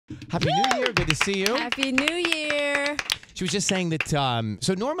Happy New Year. Good to see you. Happy New Year. She was just saying that,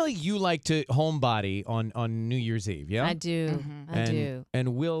 so normally you like to homebody on New Year's Eve, yeah? I do. I do.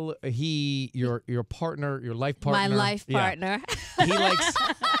 And will he, your partner, your life partner? My life partner. Yeah.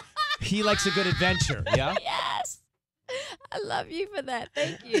 He likes a good adventure, yeah? Yes. I love you for that.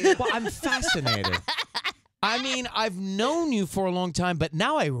 Thank you. Well, I'm fascinated. I mean, I've known you for a long time, but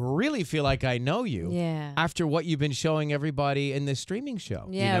now I really feel like I know you. Yeah. After what you've been showing everybody in this streaming show.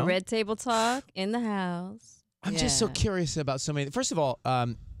 Yeah, you know? Red Table Talk in the house. I'm just so curious about so many. First of all,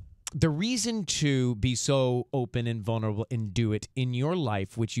 the reason to be so open and vulnerable and do it in your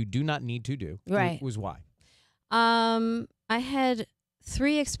life, which you do not need to do, was why? I had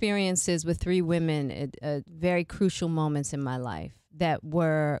 3 experiences with 3 women at very crucial moments in my life that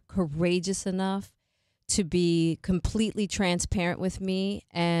were courageous enough to be completely transparent with me,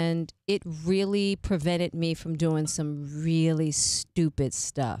 and it really prevented me from doing some really stupid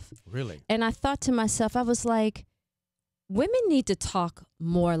stuff. Really? And I thought to myself, I was like, women need to talk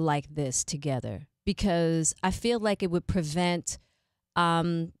more like this together, because I feel like it would prevent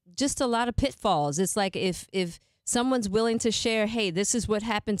just a lot of pitfalls. It's like if someone's willing to share, hey, this is what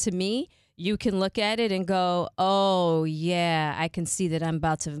happened to me, you can look at it and go, oh, yeah, I can see that I'm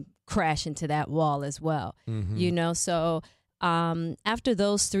about to crash into that wall as well. You know, so after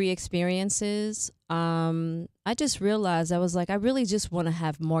those 3 experiences, I just realized, I was like, I really just want to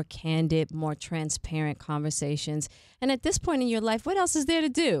have more candid, more transparent conversations. And at this point in your life, what else is there to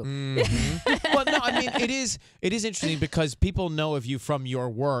do? Well, no, I mean, it is interesting because people know of you from your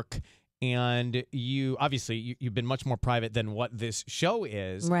work, and you obviously you've been much more private than what this show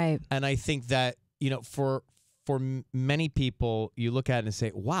is. Right. And I think that, you know, for many people, you look at it and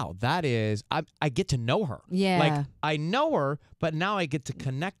say, wow, that is, I get to know her. Yeah. Like, I know her, but now I get to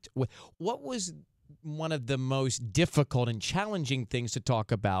connect with. What was one of the most difficult and challenging things to talk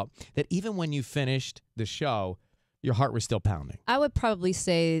about that even when you finished the show, your heart was still pounding? I would probably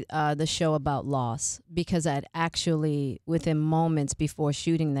say the show about loss, because I'd actually, within moments before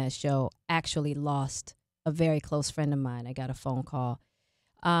shooting that show, actually lost a very close friend of mine. I got a phone call.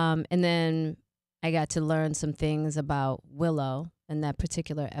 And then I got to learn some things about Willow in that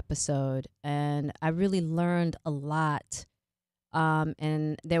particular episode, and I really learned a lot.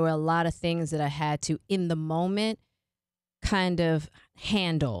 And there were a lot of things that I had to, in the moment, kind of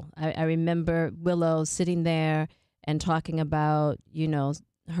handle. I remember Willow sitting there and talking about, you know,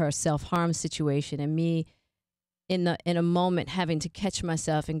 her self-harm situation, and me in a moment having to catch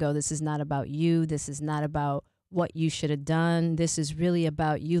myself and go, this is not about you. This is not about what you should have done. This is really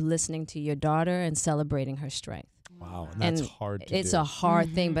about you listening to your daughter and celebrating her strength. Wow, and that's hard to do. It's a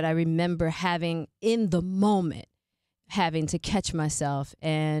hard thing, but I remember having, in the moment, having to catch myself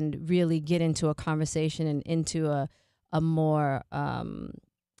and really get into a conversation and into a more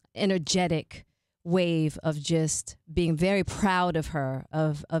energetic wave of just being very proud of her,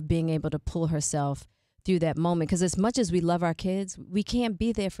 of being able to pull herself through that moment. Because as much as we love our kids, we can't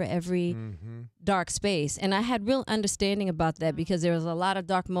be there for every dark space. And I had real understanding about that, because there was a lot of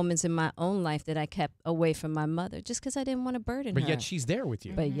dark moments in my own life that I kept away from my mother just because I didn't want to burden her. But yet she's there with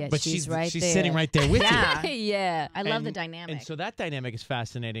you. But yet she's right there. She's sitting right there with you. Yeah. I love the dynamic. And so that dynamic is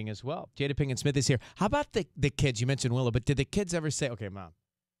fascinating as well. Jada Pinkett Smith is here. How about the kids? You mentioned Willow, but did the kids ever say, okay, Mom,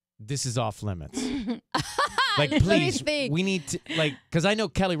 this is off limits? Like, please, we need to, like, because I know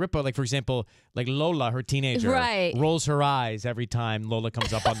Kelly Ripa, like, for example, like Lola, her teenager, rolls her eyes every time Lola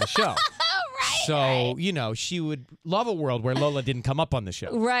comes up on the show. So, you know, she would love a world where Lola didn't come up on the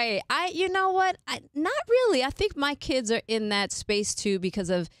show. Right. You know what? Not really. I think my kids are in that space, too, because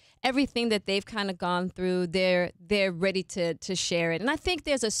of everything that they've kind of gone through. They're ready to share it. And I think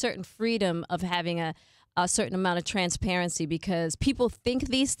there's a certain freedom of having a certain amount of transparency, because people think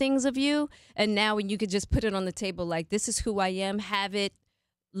these things of you, and now when you could just put it on the table, like, this is who I am, have it,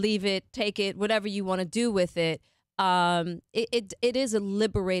 leave it, take it, whatever you want to do with it. It is a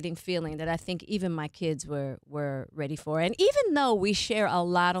liberating feeling that I think even my kids were ready for. And even though we share a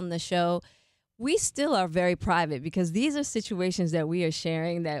lot on the show, we still are very private, because these are situations that we are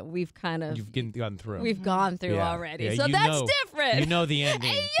sharing that we've kind of gone through. We've gone through already. Yeah, so that's different. You know the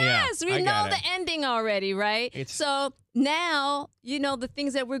ending. Yes, we know the ending already, right? So now, you know, the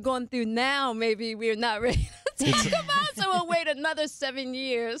things that we're going through now, maybe we're not ready to talk about, so we'll wait another 7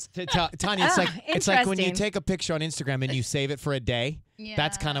 years. Tanya, it's like when you take a picture on Instagram and you save it for a day. Yeah.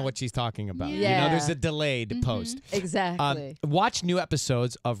 That's kind of what she's talking about. Yeah. You know, there's a delayed post. Exactly. Watch new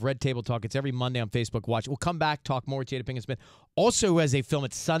episodes of Red Table Talk. It's every Monday on Facebook. Watch. We'll come back, talk more with Jada Pinkett Smith. Also as a film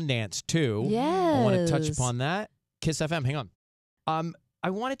at Sundance, too. Yes. I want to touch upon that. Kiss FM, hang on. I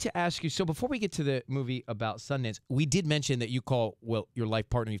wanted to ask you, so before we get to the movie about Sundance, we did mention that you call Will your life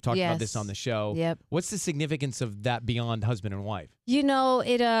partner. You've talked about this on the show. Yep. What's the significance of that beyond husband and wife? You know,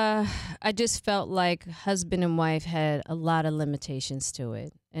 I just felt like husband and wife had a lot of limitations to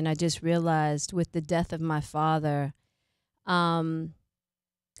it. And I just realized with the death of my father,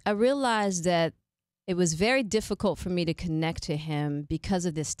 I realized that it was very difficult for me to connect to him because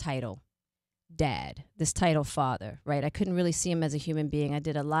of this title. Dad, this title father, right? I couldn't really see him as a human being. I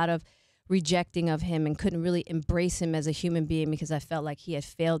did a lot of rejecting of him and couldn't really embrace him as a human being because I felt like he had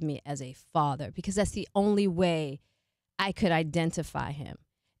failed me as a father, because that's the only way I could identify him.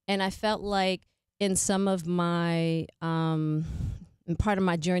 And I felt like in some of my, in part of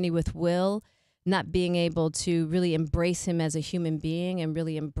my journey with Will, not being able to really embrace him as a human being and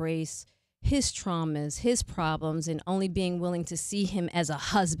really embrace his traumas, his problems, and only being willing to see him as a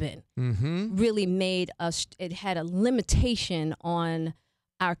husband really made us, it had a limitation on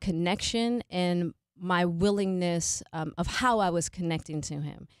our connection and my willingness of how I was connecting to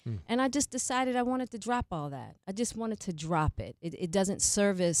him. And I just decided I wanted to drop all that. I just wanted to drop it. It doesn't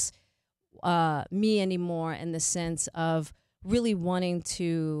service me anymore in the sense of really wanting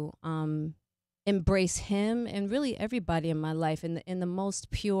to embrace him and really everybody in my life in the most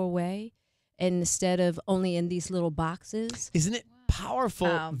pure way. And instead of only in these little boxes. Isn't it powerful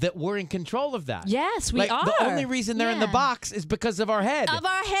that we're in control of that? Yes, we are. The only reason they're in the box is because of our head. Of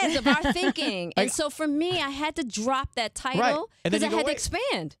our heads, of our thinking. And so for me, I had to drop that title because I had to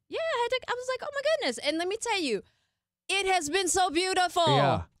expand. Yeah, I was like, oh my goodness. And let me tell you, it has been so beautiful.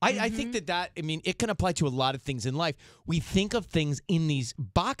 Yeah. I think that, I mean, it can apply to a lot of things in life. We think of things in these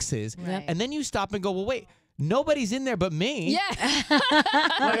boxes, and then you stop and go, well, wait. Nobody's in there but me. Yeah.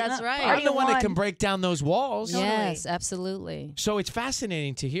 That's right. I'm the one that can break down those walls. Yes, absolutely. So it's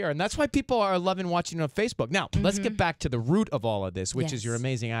fascinating to hear. And that's why people are loving watching on Facebook. Now, let's get back to the root of all of this, which is your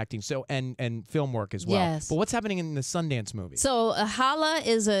amazing acting and film work as well. Yes. But what's happening in the Sundance movie? So Hala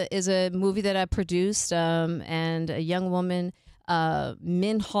is a movie that I produced, and a young woman,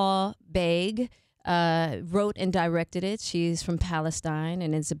 Minha Baig, wrote and directed it. She's from Palestine,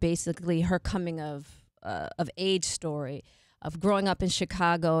 and it's basically her coming of age story of growing up in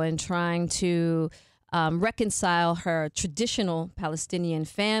Chicago and trying to reconcile her traditional Palestinian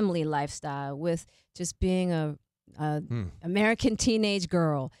family lifestyle with just being a American teenage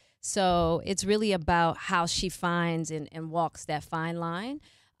girl. So it's really about how she finds and walks that fine line.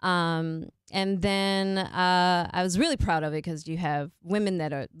 And then I was really proud of it because you have women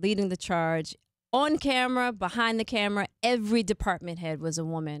that are leading the charge on camera, behind the camera. Every department head was a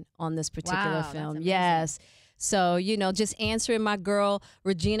woman on this particular film. Yes. So, you know, just answering my girl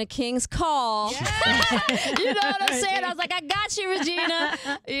Regina King's call. Yes. You know what I'm saying? I was like, I got you,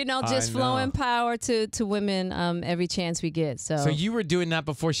 Regina. You know, just flowing power to women every chance we get. So you were doing that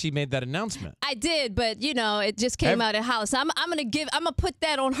before she made that announcement. I did, but you know, it just came out of house. I'm gonna put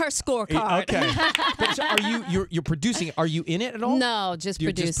that on her scorecard. Okay. But so you're producing it. Are you in it at all? No, just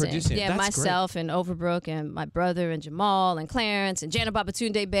producing. Just producing it. Yeah, That's myself great. and Overbrook and my brother and Jamal and Clarence and Janet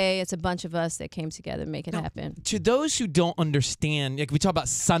Babatunde Bay. It's a bunch of us that came together to make it happen. To those who don't understand, like we talk about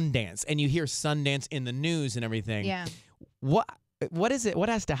Sundance and you hear Sundance in the news and everything. Yeah. What is it? What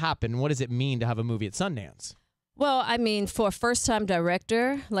has to happen? What does it mean to have a movie at Sundance? Well, I mean, for a first-time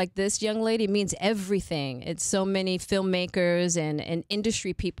director like this young lady, it means everything. It's so many filmmakers and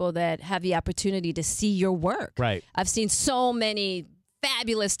industry people that have the opportunity to see your work. Right. I've seen so many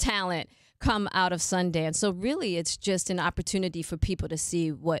fabulous talent come out of Sundance. So really, it's just an opportunity for people to see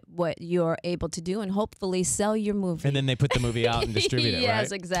what you're able to do and hopefully sell your movie. And then they put the movie out and distribute it, right?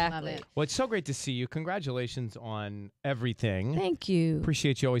 Yes, exactly. Well, it's so great to see you. Congratulations on everything. Thank you.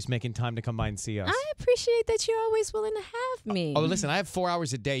 Appreciate you always making time to come by and see us. I appreciate that you're always willing to have me. Oh, listen, I have 4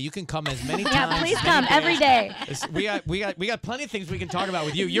 hours a day. You can come as many times. Yeah, please come every day. We got plenty of things we can talk about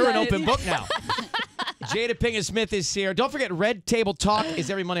with you. You're an open book now. Jada Pinkett Smith is here. Don't forget, Red Table Talk is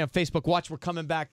every Monday on Facebook. Watch, we're coming back